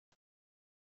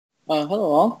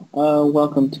Hello all.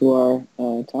 Welcome to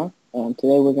our talk.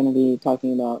 Today we're going to be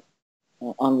talking about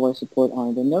Envoy support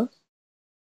on Windows.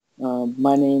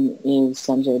 My name is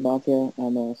Sunjay Bhatia.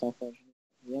 I'm a software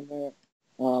engineer at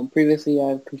VMware. Previously,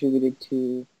 I've contributed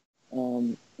to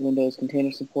Windows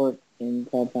container support in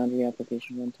Cloud Foundry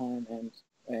application runtime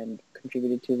and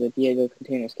contributed to the Diego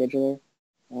container scheduler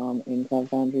in Cloud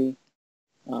Foundry.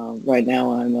 Right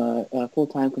now, I'm a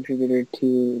full-time contributor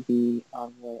to the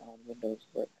Envoy on Windows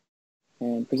work.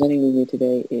 And presenting with me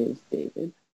today is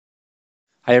David.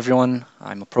 Hi everyone,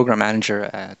 I'm a program manager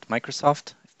at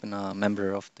Microsoft. I've been a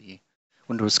member of the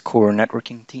Windows Core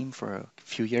networking team for a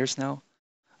few years now.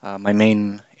 My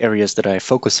main areas that I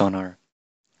focus on are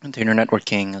container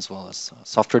networking as well as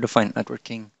software-defined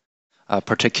networking,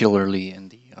 particularly in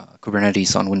the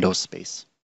Kubernetes on Windows space.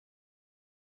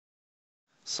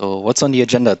 So what's on the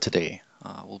agenda today?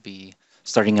 We'll be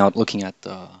starting out looking at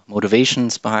the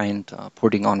motivations behind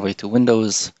porting Envoy to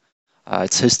Windows,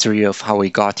 its history of how we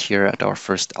got here at our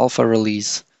first alpha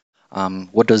release.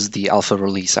 What does the alpha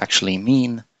release actually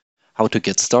mean? How to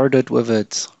get started with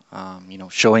it?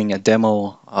 Showing a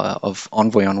demo of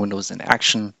Envoy on Windows in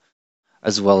action,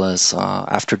 as well as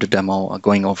after the demo,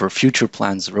 going over future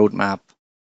plans, roadmap,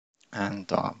 and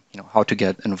how to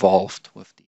get involved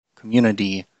with the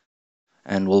community.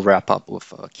 And we'll wrap up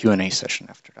with a Q&A session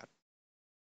after that.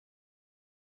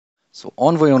 So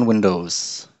Envoy on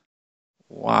Windows,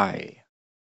 why?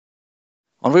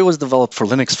 Envoy was developed for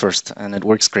Linux first, and it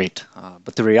works great.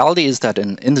 But the reality is that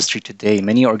in industry today,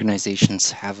 many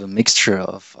organizations have a mixture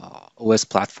of OS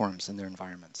platforms in their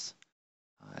environments.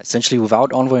 Essentially,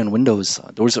 without Envoy on Windows,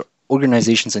 those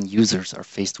organizations and users are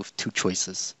faced with two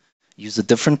choices. Use a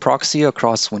different proxy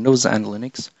across Windows and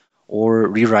Linux, or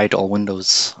rewrite all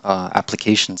Windows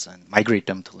applications and migrate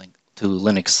them to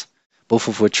Linux, both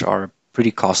of which are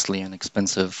pretty costly and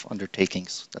expensive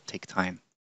undertakings that take time.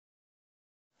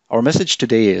 Our message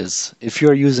today is, if you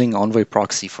are using Envoy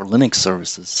proxy for Linux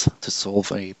services to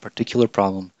solve a particular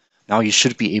problem, now you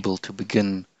should be able to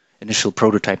begin initial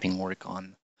prototyping work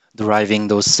on deriving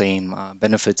those same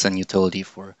benefits and utility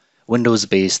for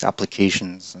Windows-based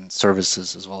applications and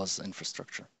services as well as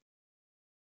infrastructure.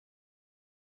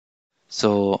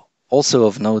 So also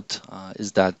of note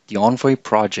is that the Envoy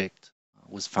project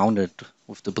was founded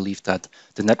with the belief that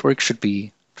the network should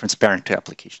be transparent to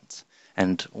applications.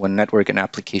 And when network and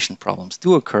application problems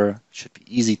do occur, it should be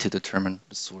easy to determine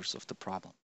the source of the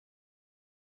problem.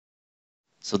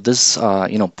 So this,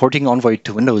 porting Envoy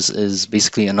to Windows is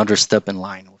basically another step in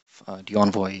line with the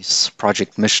Envoy's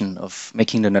project mission of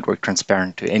making the network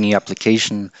transparent to any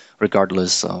application,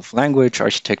 regardless of language,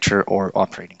 architecture, or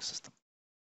operating system.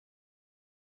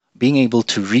 Being able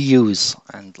to reuse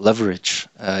and leverage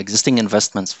existing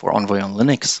investments for Envoy on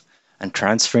Linux and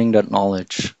transferring that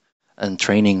knowledge and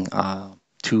training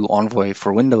to Envoy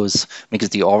for Windows makes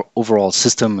the overall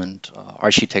system and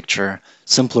architecture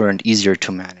simpler and easier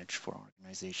to manage for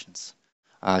organizations.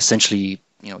 Essentially,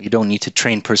 you don't need to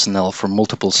train personnel for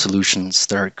multiple solutions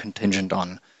that are contingent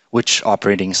on which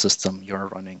operating system you're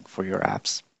running for your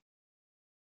apps.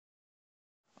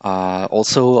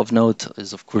 Also of note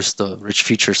is, of course, the rich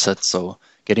feature set. So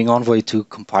getting Envoy to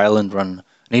compile and run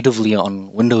natively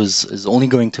on Windows is only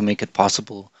going to make it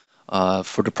possible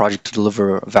for the project to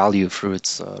deliver value through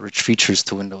its rich features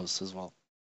to Windows as well.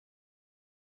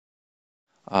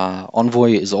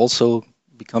 Envoy is also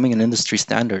becoming an industry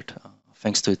standard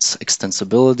thanks to its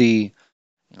extensibility,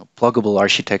 pluggable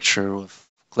architecture with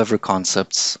clever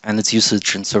concepts, and its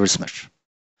usage in service mesh.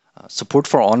 Support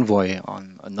for Envoy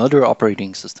on another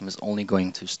operating system is only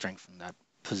going to strengthen that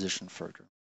position further.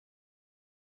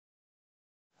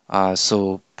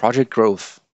 So project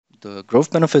growth. The growth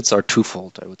benefits are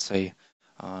twofold, I would say.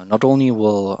 Not only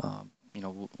will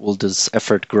this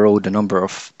effort grow the number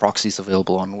of proxies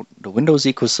available on the Windows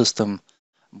ecosystem,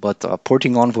 but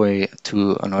porting Envoy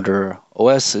to another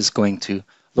OS is going to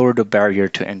lower the barrier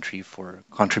to entry for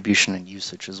contribution and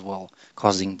usage as well,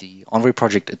 causing the Envoy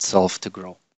project itself to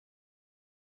grow.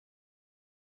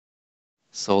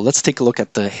 So let's take a look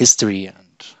at the history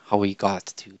and how we got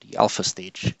to the alpha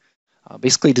stage.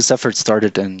 Basically, this effort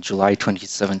started in July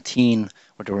 2017,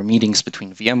 where there were meetings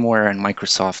between VMware and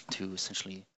Microsoft to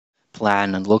essentially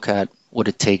plan and look at what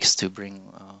it takes to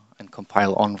bring and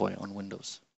compile Envoy on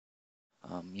Windows.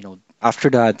 After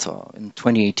that, in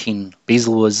 2018,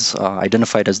 Bazel was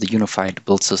identified as the unified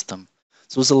build system.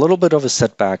 So it was a little bit of a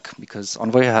setback because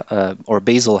Envoy or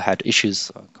Bazel had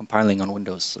issues compiling on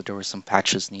Windows, so there were some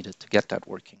patches needed to get that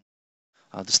working.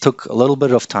 This took a little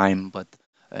bit of time, but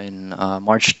in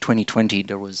March 2020,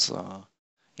 there was,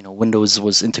 Windows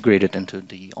was integrated into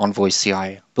the Envoy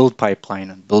CI build pipeline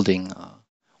and building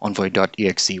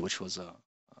Envoy.exe, which was a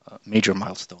major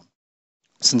milestone.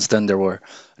 Since then, there were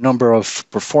a number of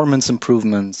performance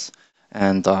improvements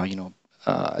and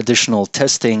additional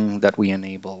testing that we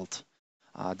enabled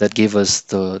that gave us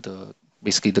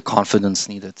basically the confidence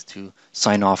needed to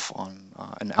sign off on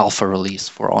an alpha release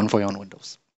for Envoy on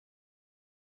Windows.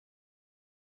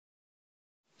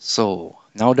 So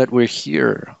now that we're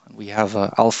here, we have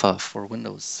alpha for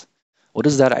Windows. What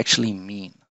does that actually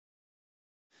mean?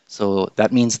 So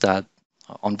that means that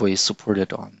Envoy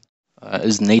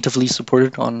is natively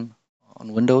supported on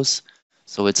Windows.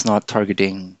 So it's not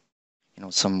targeting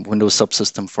some Windows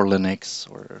subsystem for Linux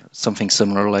or something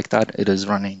similar like that. It is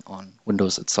running on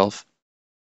Windows itself.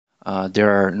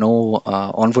 There are no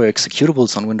Envoy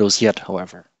executables on Windows yet,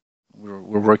 however.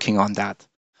 We're working on that.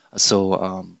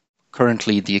 So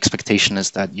currently, the expectation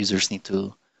is that users need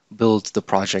to build the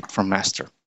project from master.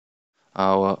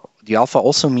 The alpha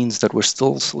also means that we're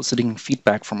still soliciting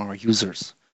feedback from our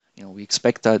users. We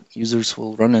expect that users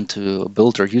will run into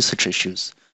build or usage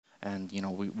issues, and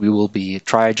we will be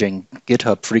triaging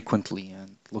GitHub frequently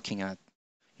and looking at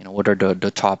what are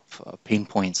the top pain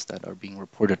points that are being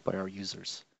reported by our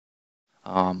users.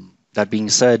 That being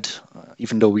said,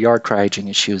 even though we are triaging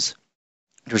issues,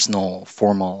 there's no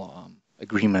formal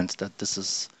agreement that this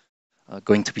is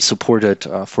going to be supported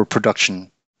for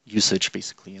production usage,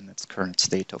 basically, in its current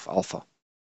state of alpha.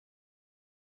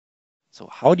 So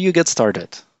how do you get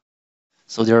started?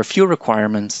 So there are a few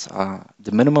requirements.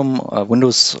 The minimum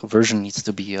Windows version needs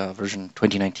to be version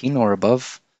 2019 or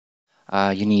above.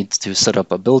 You need to set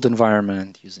up a build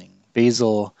environment using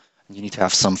Bazel, and you need to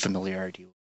have some familiarity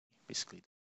with basically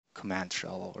command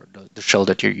shell or the shell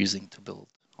that you're using to build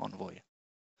Envoy.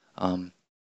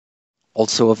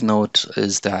 Also of note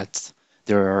is that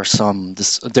there are some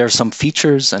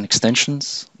features and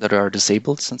extensions that are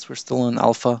disabled since we're still in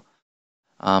alpha.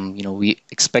 We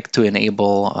expect to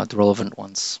enable the relevant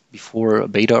ones before a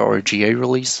beta or a GA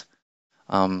release.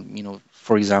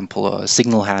 For example,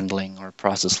 signal handling or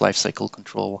process lifecycle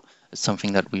control is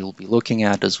something that we will be looking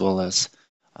at, as well as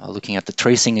looking at the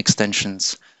tracing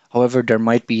extensions. However, there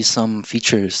might be some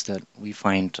features that we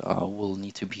find will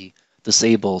need to be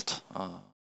disabled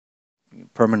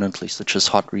permanently, such as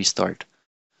hot restart.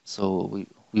 So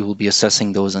we will be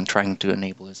assessing those and trying to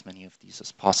enable as many of these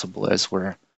as possible as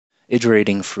we're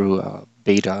iterating through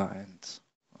beta and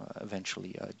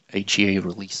eventually a GA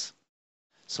release.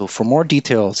 So for more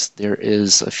details, there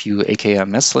is a few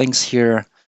AKMS links here,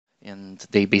 and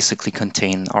they basically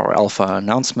contain our alpha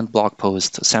announcement blog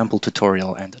post, a sample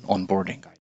tutorial, and an onboarding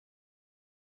guide.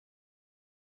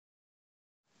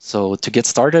 So to get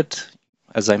started,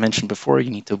 as I mentioned before,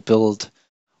 you need to build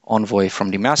Envoy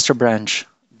from the master branch.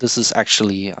 This is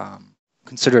actually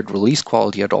considered release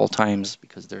quality at all times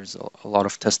because there's a lot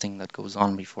of testing that goes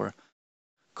on before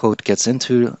code gets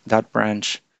into that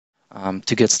branch.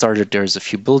 To get started, there's a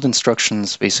few build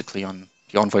instructions. Basically, on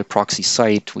the Envoy proxy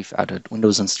site, we've added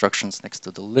Windows instructions next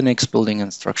to the Linux building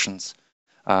instructions.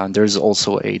 There's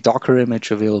also a Docker image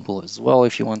available as well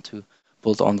if you want to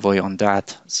build Envoy on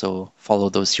that. So follow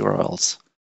those URLs.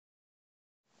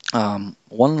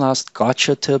 One last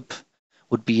gotcha tip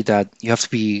would be that you have to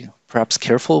be perhaps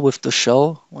careful with the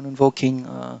shell when invoking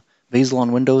Bazel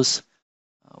on Windows.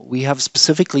 We have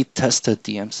specifically tested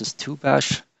the MSys2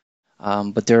 bash,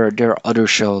 but there are other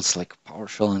shells like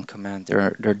PowerShell and Command.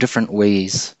 There are different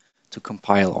ways to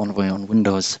compile Envoy on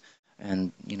Windows,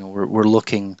 and we're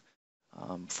looking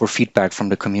for feedback from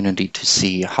the community to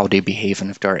see how they behave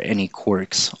and if there are any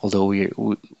quirks. Although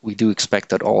we do expect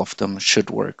that all of them should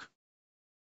work.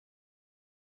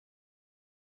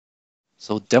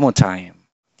 So demo time,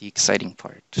 the exciting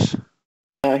part.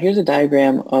 Here's a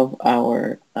diagram of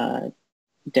our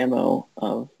demo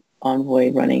of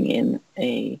Envoy running in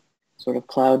a sort of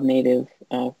cloud-native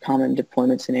common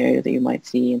deployment scenario that you might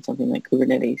see in something like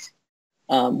Kubernetes.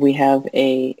 We have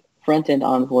a front-end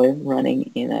Envoy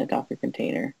running in a Docker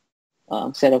container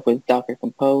set up with Docker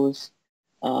Compose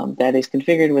that is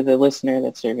configured with a listener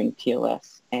that's serving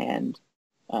TLS and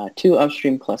two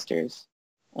upstream clusters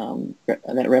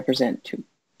that represent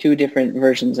two different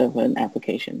versions of an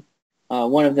application.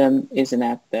 One of them is an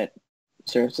app that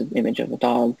serves an image of a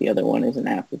dog. The other one is an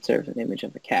app that serves an image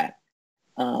of a cat.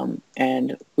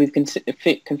 And we've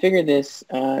configured this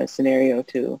scenario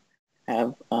to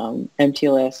have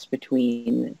MTLS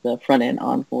between the front-end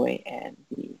Envoy and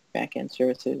the back-end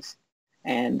services.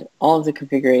 And all of the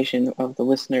configuration of the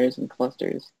listeners and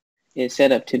clusters is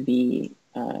set up to be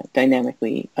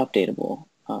dynamically updatable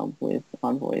with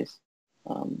Envoy's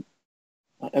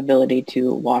ability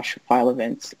to wash file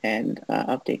events and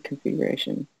update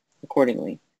configuration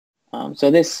accordingly.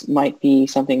 So this might be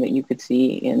something that you could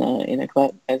see in a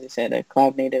cloud, as I said, a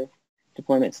cloud native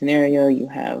deployment scenario. You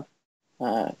have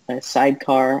a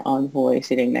sidecar Envoy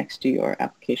sitting next to your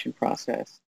application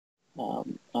process,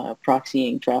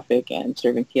 proxying traffic and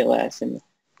serving TLS and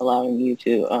allowing you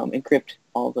to encrypt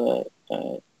all the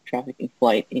traffic in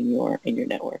flight in your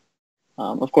network.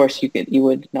 Of course, you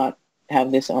would not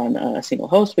have this on a single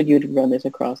host, but you would run this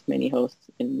across many hosts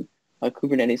in a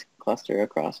Kubernetes cluster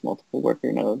across multiple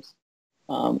worker nodes.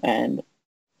 And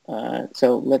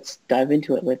so let's dive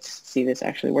into it. Let's see this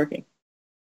actually working.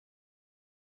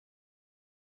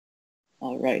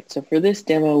 All right, so for this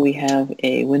demo, we have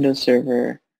a Windows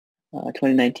Server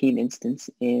 2019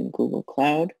 instance in Google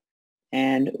Cloud,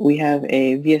 and we have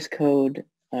a VS Code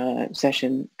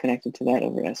session connected to that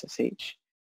over SSH.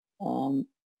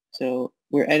 So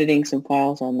we're editing some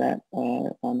files on that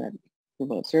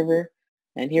remote server,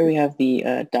 and here we have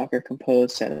the Docker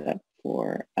Compose set up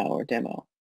for our demo.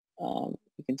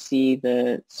 You can see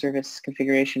the service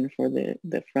configuration for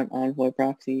the front Envoy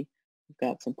proxy. We've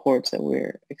got some ports that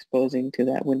we're exposing to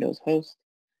that Windows host,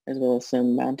 as well as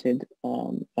some mounted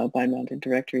bind-mounted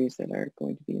directories that are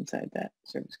going to be inside that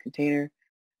service container.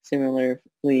 Similarly,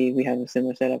 we have a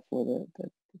similar setup for the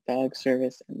dog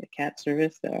service and the cat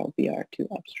service. That will be our two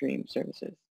upstream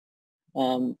services.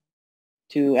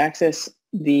 To access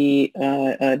the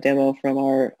demo from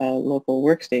our local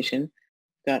workstation,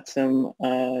 got some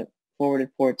forwarded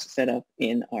ports set up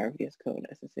in our VS Code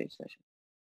SSH session.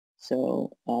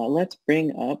 So let's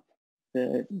bring up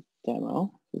the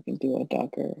demo. We can do a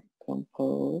Docker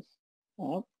compose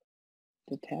up,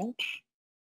 detach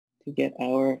to get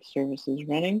our services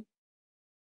running.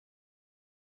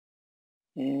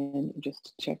 And just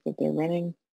to check that they're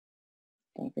running,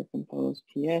 Docker compose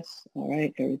PS. All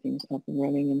right, everything's up and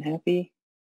running and happy.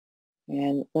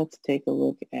 And let's take a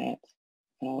look at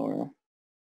our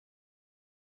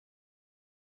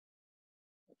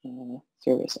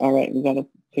service. All right, we got a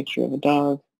picture of a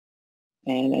dog.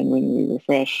 And then when we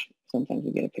refresh, sometimes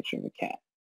we get a picture of a cat.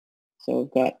 So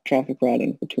we've got traffic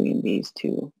routing between these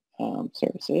two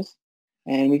services.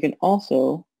 And we can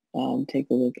also take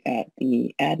a look at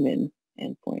the admin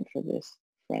endpoint for this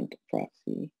front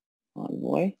proxy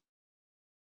Envoy.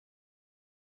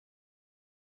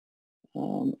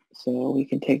 So we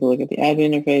can take a look at the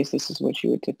admin interface. This is what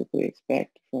you would typically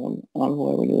expect from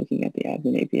Envoy when you're looking at the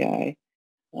admin API.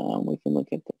 We can look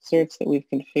at the certs that we've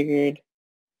configured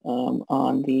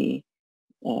on the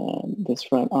this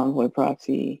front Envoy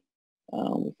proxy.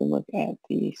 We can look at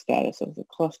the status of the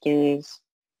clusters,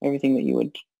 everything that you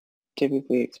would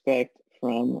typically expect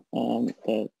from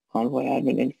the Envoy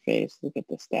admin interface. Look at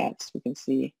the stats. We can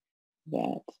see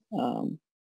that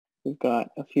we've got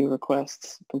a few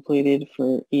requests completed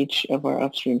for each of our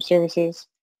upstream services.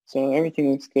 So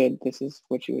everything looks good. This is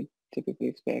what you would typically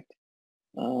expect.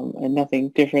 And nothing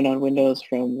different on Windows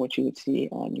from what you would see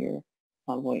on your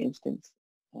Envoy instance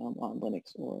on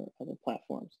Linux or other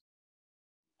platforms.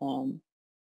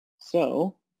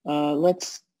 So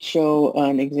let's show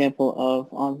an example of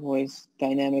Envoy's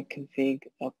dynamic config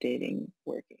updating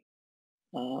working.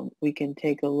 We can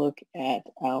take a look at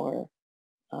our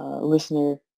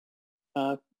listener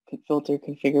filter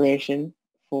configuration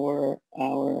for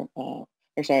our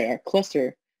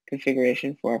cluster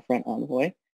configuration for our front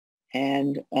Envoy.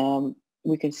 And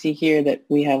we can see here that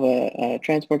we have a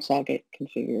transport socket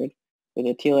configured with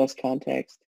a TLS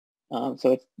context.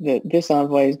 So this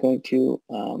Envoy is going to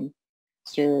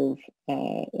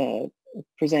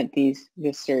present this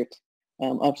cert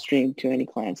upstream to any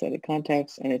client-sided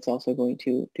context, and it's also going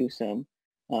to do some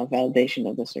validation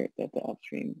of the cert that the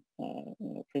upstream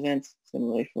presents,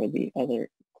 similarly for the other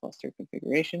cluster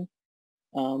configuration.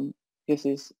 This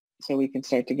is so we can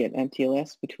start to get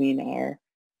MTLS between our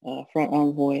front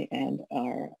Envoy and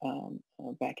our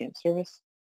backend service.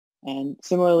 And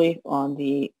similarly, on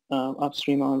the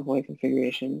upstream Envoy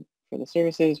configuration for the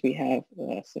services, we have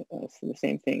the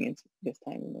same thing. It's this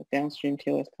time in the downstream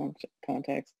TLS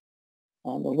context.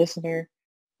 On the listener,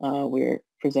 we're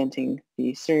presenting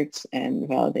the certs and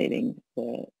validating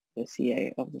the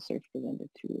CA of the certs presented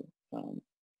to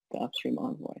the upstream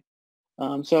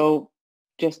Envoy. So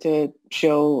just to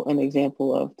show an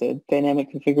example of the dynamic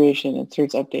configuration and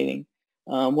certs updating,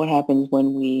 what happens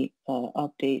when we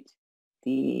update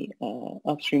the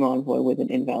upstream Envoy with an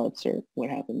invalid cert? What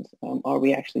happens? Are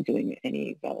we actually doing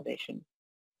any validation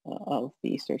of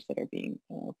the certs that are being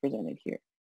presented here?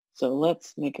 So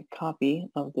let's make a copy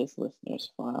of this listeners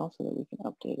file so that we can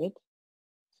update it.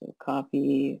 So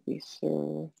copy the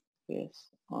service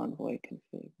Envoy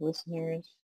config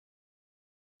listeners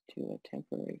to a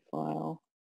temporary file.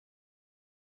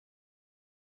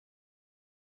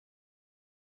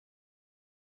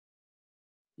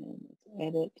 And let's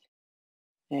edit.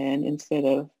 And instead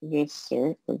of this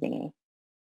cert, we're going to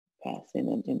pass in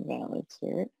an invalid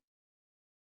cert.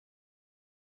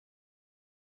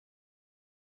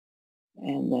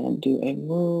 And then do a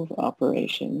move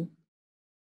operation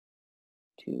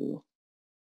to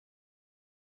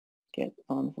get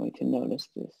Envoy to notice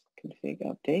this config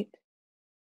update.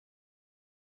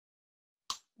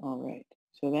 All right,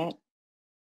 so that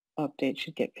update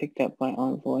should get picked up by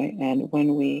Envoy. And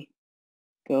when we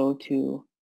go to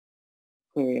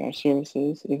query our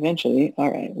services, eventually,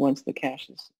 all right, once the cache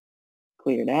is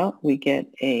cleared out, we get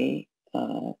a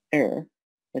error,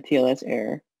 a TLS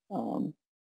error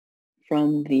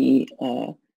from the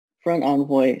front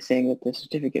Envoy saying that the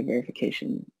certificate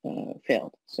verification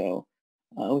failed. So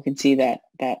we can see that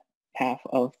half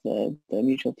of the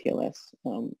mutual TLS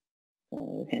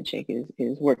handshake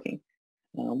is working.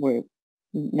 We're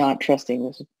not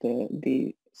trusting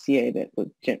the CA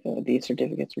that these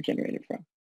certificates were generated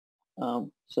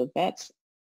from. So that's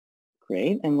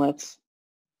great. And let's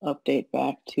update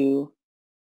back to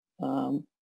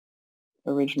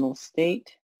original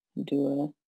state,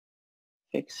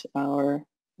 fix our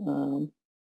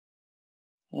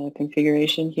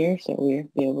configuration here so we'll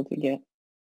be able to get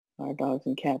our dogs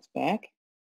and cats back.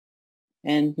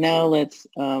 And now let's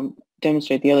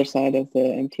demonstrate the other side of the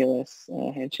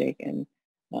MTLS handshake and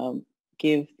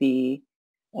give the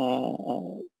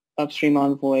upstream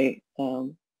Envoy,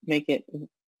 make it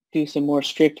do some more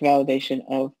strict validation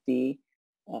of the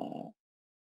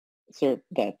cert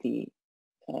that the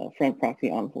front proxy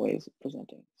Envoy is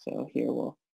presenting. So here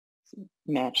we'll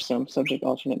match some subject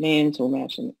alternate names, we'll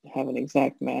match and have an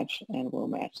exact match, and we'll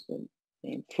match the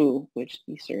name foo, which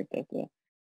the cert that the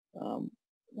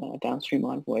downstream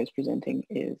Envoy is presenting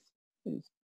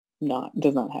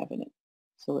does not have in it.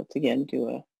 So let's again do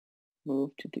a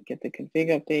move to get the config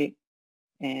update,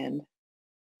 and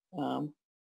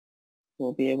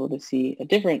we'll be able to see a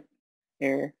different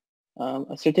error,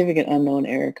 a certificate unknown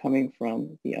error coming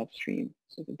from the upstream.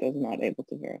 So it does not able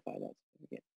to verify that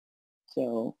certificate.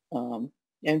 So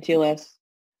MTLS,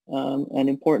 an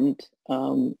important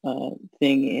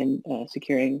thing in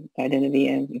securing identity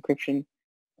and encryption,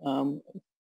 and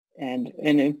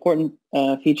an important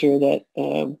feature that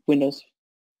Windows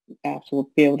apps will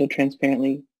be able to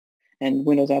transparently, and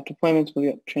Windows app deployments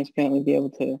will transparently be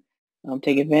able to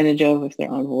take advantage of if their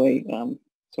Envoy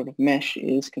sort of mesh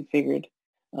is configured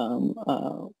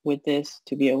with this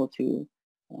to be able to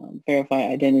verify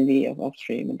identity of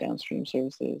upstream and downstream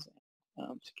services,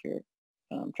 secure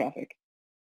traffic.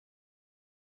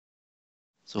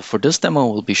 So for this demo,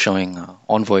 we'll be showing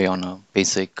Envoy on a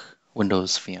basic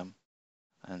Windows VM.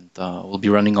 And we'll be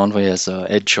running Envoy as an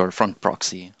edge or front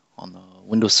proxy on the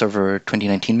Windows Server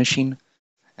 2019 machine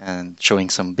and showing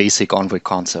some basic Envoy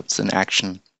concepts in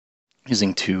action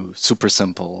using two super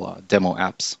simple demo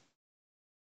apps.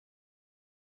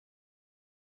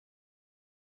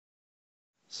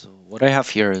 So what I have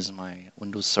here is my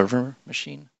Windows Server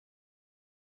machine.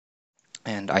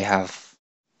 And I have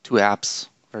two apps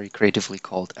very creatively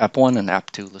called App 1 and App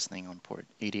 2 listening on port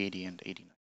 8080 and 89.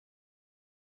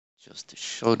 Just to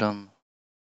show them,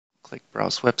 click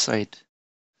Browse Website.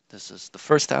 This is the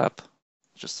first app,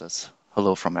 just says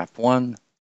hello from App 1.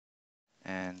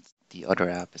 And the other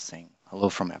app is saying hello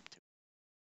from App 2.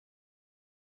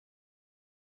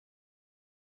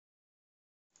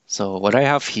 So what I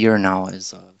have here now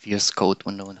is a VS Code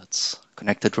window that's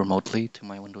connected remotely to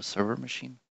my Windows Server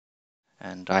machine.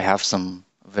 And I have some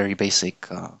very basic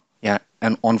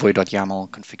an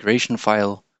envoy.yaml configuration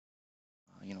file,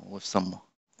 with some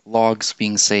logs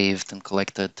being saved and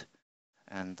collected,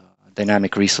 and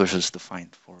dynamic resources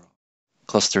defined for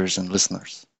clusters and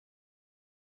listeners.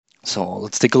 So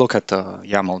let's take a look at the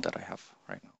YAML that I have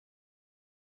right now.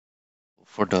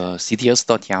 For the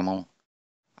cds.yaml,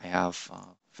 I have a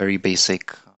very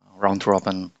basic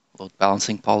round-robin load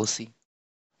balancing policy.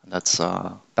 And that's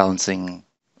balancing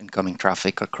incoming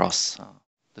traffic across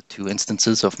the two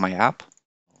instances of my app,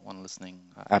 one listening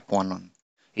app 1 on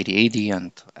 8080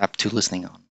 and app 2 listening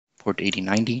on port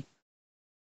 8090.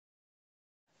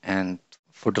 And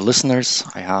for the listeners,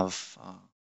 I have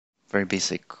very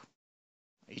basic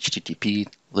HTTP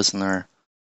listener,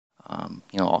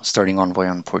 starting Envoy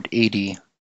on port 80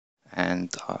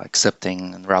 and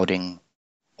accepting and routing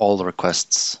all the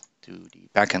requests to the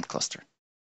backend cluster.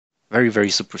 Very, very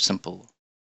super simple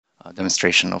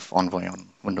demonstration of Envoy on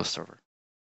Windows Server.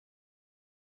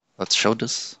 Let's show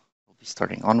this. We'll be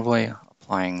starting Envoy,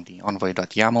 applying the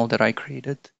envoy.yaml that I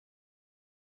created.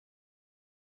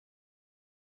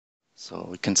 So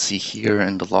we can see here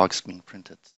in the logs being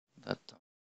printed that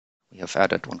we have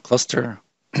added one cluster.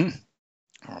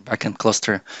 our backend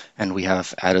cluster, and we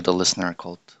have added a listener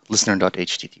called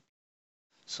listener.http.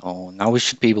 So now we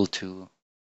should be able to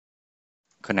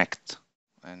connect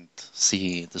and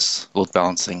see this load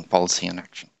balancing policy in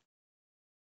action.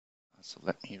 So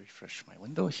let me refresh my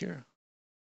window here.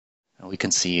 And we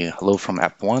can see hello from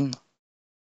app 1.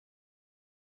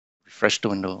 Refresh the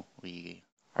window. We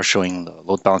are showing the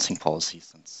load balancing policy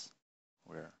since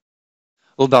we're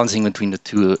load balancing between the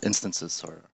two instances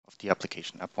or of the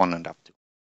application, app 1 and app 2.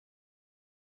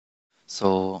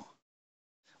 So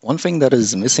one thing that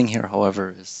is missing here,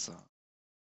 however, is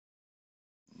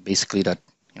basically that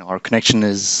our connection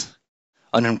is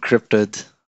unencrypted.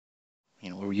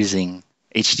 We're using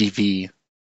HTTP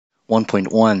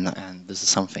 1.1, and this is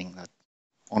something that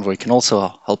Envoy can also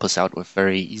help us out with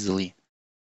very easily.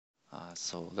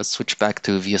 So let's switch back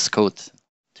to VS Code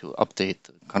to update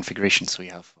the configuration so we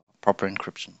have proper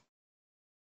encryption.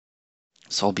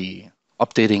 So I'll be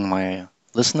updating my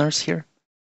listeners here.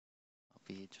 I'll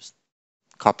be just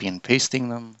copy and pasting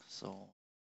them. So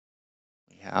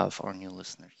we have our new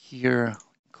listener here.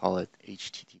 Call it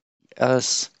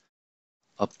HTTPS.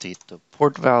 Update the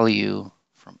port value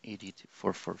from 80 to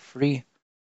 443.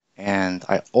 And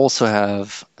I also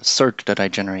have a cert that I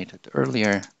generated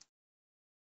earlier.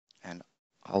 And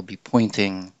I'll be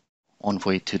pointing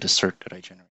Envoy to the cert that I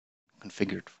generated,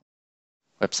 configured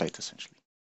website essentially.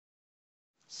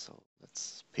 So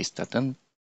let's paste that in.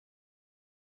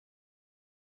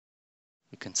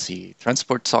 We can see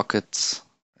transport sockets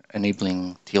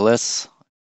enabling TLS,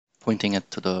 pointing it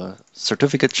to the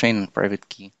certificate chain and private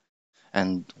key.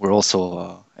 And we're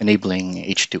also enabling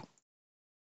H2.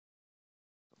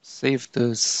 Save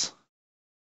this,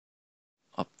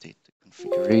 update the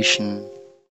configuration.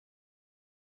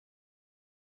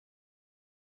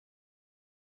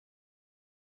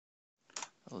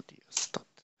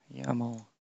 LDS.yaml.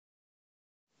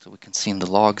 So we can see in the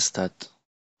logs that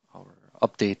our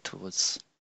update was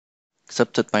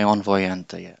accepted by Envoy, and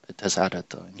it has added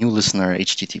a new listener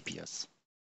HTTPS.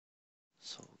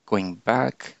 So going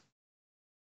back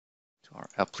to our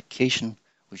application,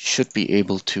 we should be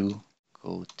able to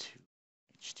go to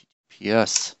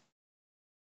HTTPS.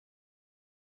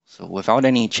 So without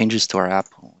any changes to our app,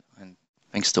 and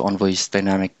thanks to Envoy's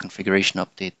dynamic configuration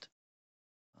update,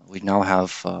 we now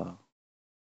have an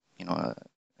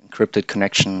encrypted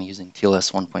connection using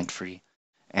TLS 1.3,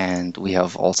 and we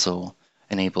have also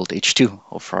enabled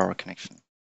H2 for our connection.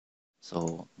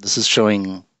 So this is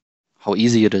showing how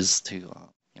easy it is to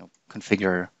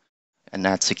configure and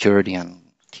add security and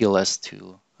TLS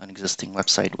to an existing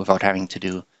website without having to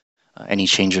do any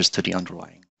changes to the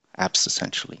underlying apps,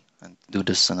 essentially, and do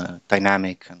this in a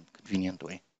dynamic and convenient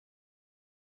way.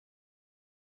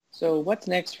 So what's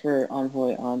next for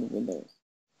Envoy on Windows?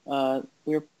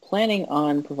 We're planning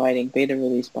on providing beta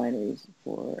release binaries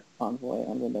for Envoy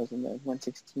on Windows in the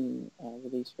 1.16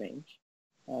 release range.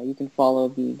 You can follow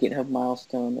the GitHub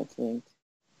milestone that's linked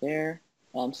there.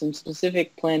 Some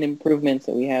specific planned improvements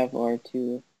that we have are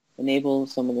to enable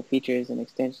some of the features and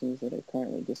extensions that are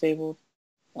currently disabled,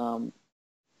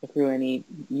 accrue any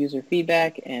user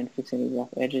feedback, and fix any rough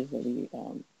edges that we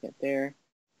get there,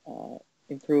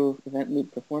 improve event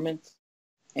loop performance,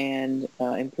 and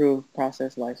improve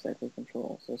process lifecycle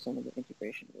control. So some of the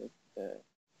integration with the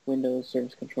Windows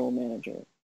Service Control Manager.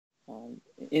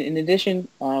 In addition,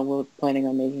 we're planning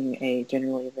on making a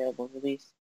generally available release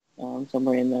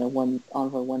somewhere in the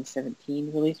Envoy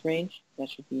 1.17 release range. That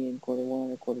should be in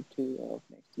Q1 or Q2 of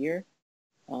next year.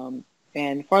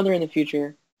 And farther in the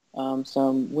future,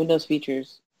 some Windows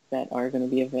features that are going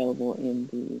to be available in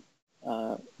the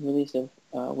release of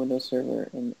Windows Server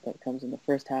that comes in the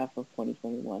first half of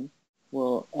 2021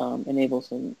 will enable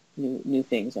some new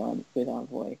things with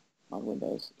Envoy on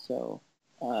Windows. So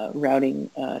routing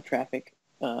traffic,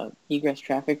 egress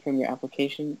traffic from your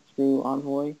application through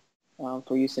Envoy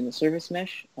for use in the service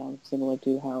mesh, similar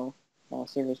to how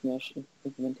service mesh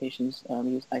implementations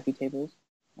use IP tables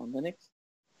on Linux.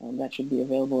 That should be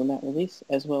available in that release,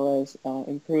 as well as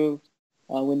improved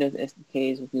Windows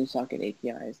SDKs with new socket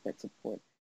APIs that support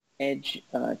edge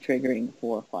triggering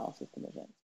for file system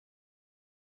events.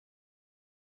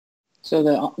 So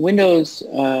the Windows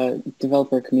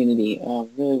developer community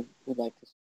really would like to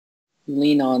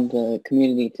lean on the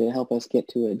community to help us get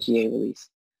to a GA release.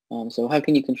 So how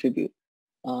can you contribute?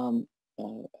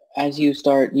 As you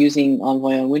start using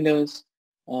Envoy on Windows,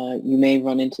 you may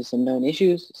run into some known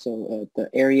issues. So the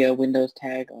area Windows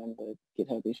tag on the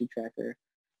GitHub issue tracker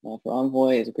for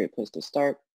Envoy is a great place to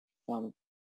start.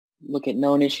 Look at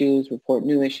known issues, report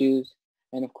new issues,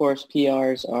 and of course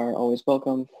PRs are always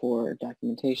welcome for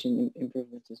documentation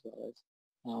improvements as well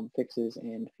as fixes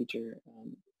and feature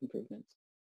improvements.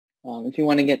 If you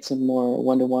want to get some more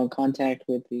one-to-one contact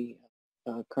with the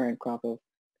current crop of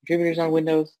contributors on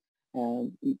Windows,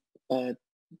 um, uh,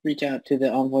 reach out to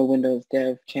the Envoy Windows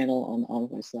Dev channel on the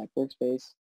Envoy Slack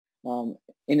workspace.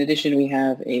 In addition, we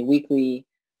have a weekly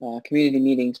community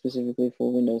meeting specifically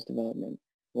for Windows development,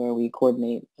 where we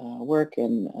coordinate work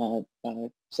and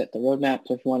set the roadmap.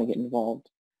 So if you want to get involved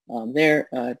there,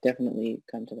 definitely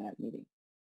come to that meeting.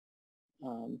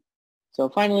 So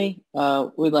finally,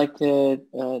 we'd like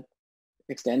to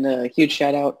extend a huge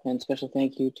shout out and special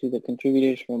thank you to the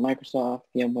contributors from Microsoft,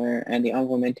 VMware, and the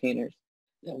Envoy maintainers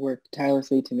that worked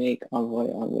tirelessly to make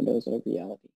Envoy on Windows a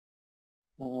reality.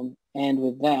 And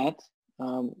with that,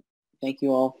 thank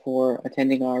you all for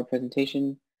attending our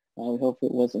presentation. We hope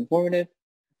it was informative,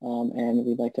 and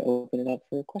we'd like to open it up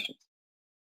for questions.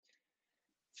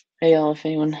 Hey, y'all, if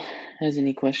anyone has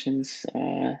any questions,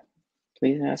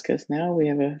 please ask us now. We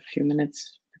have a few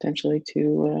minutes potentially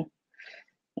to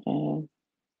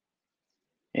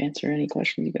answer any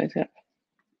questions you guys have.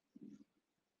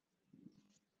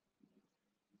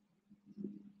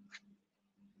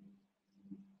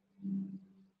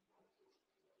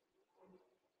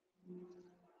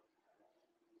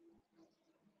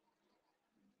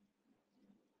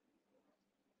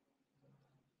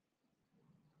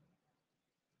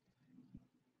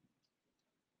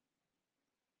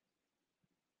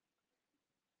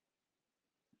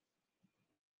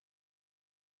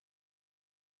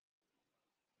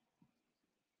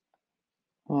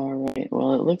 All right,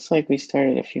 well, it looks like we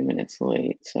started a few minutes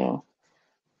late, so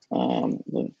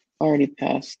we've already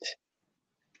passed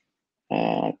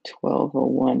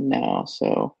 12:01 now,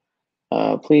 so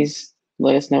please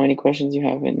let us know any questions you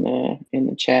have in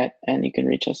the chat, and you can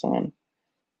reach us on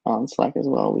Slack as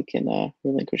well. We can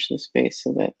relinquish the space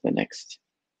so that the next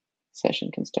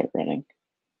session can start running.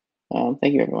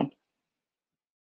 Thank you, everyone.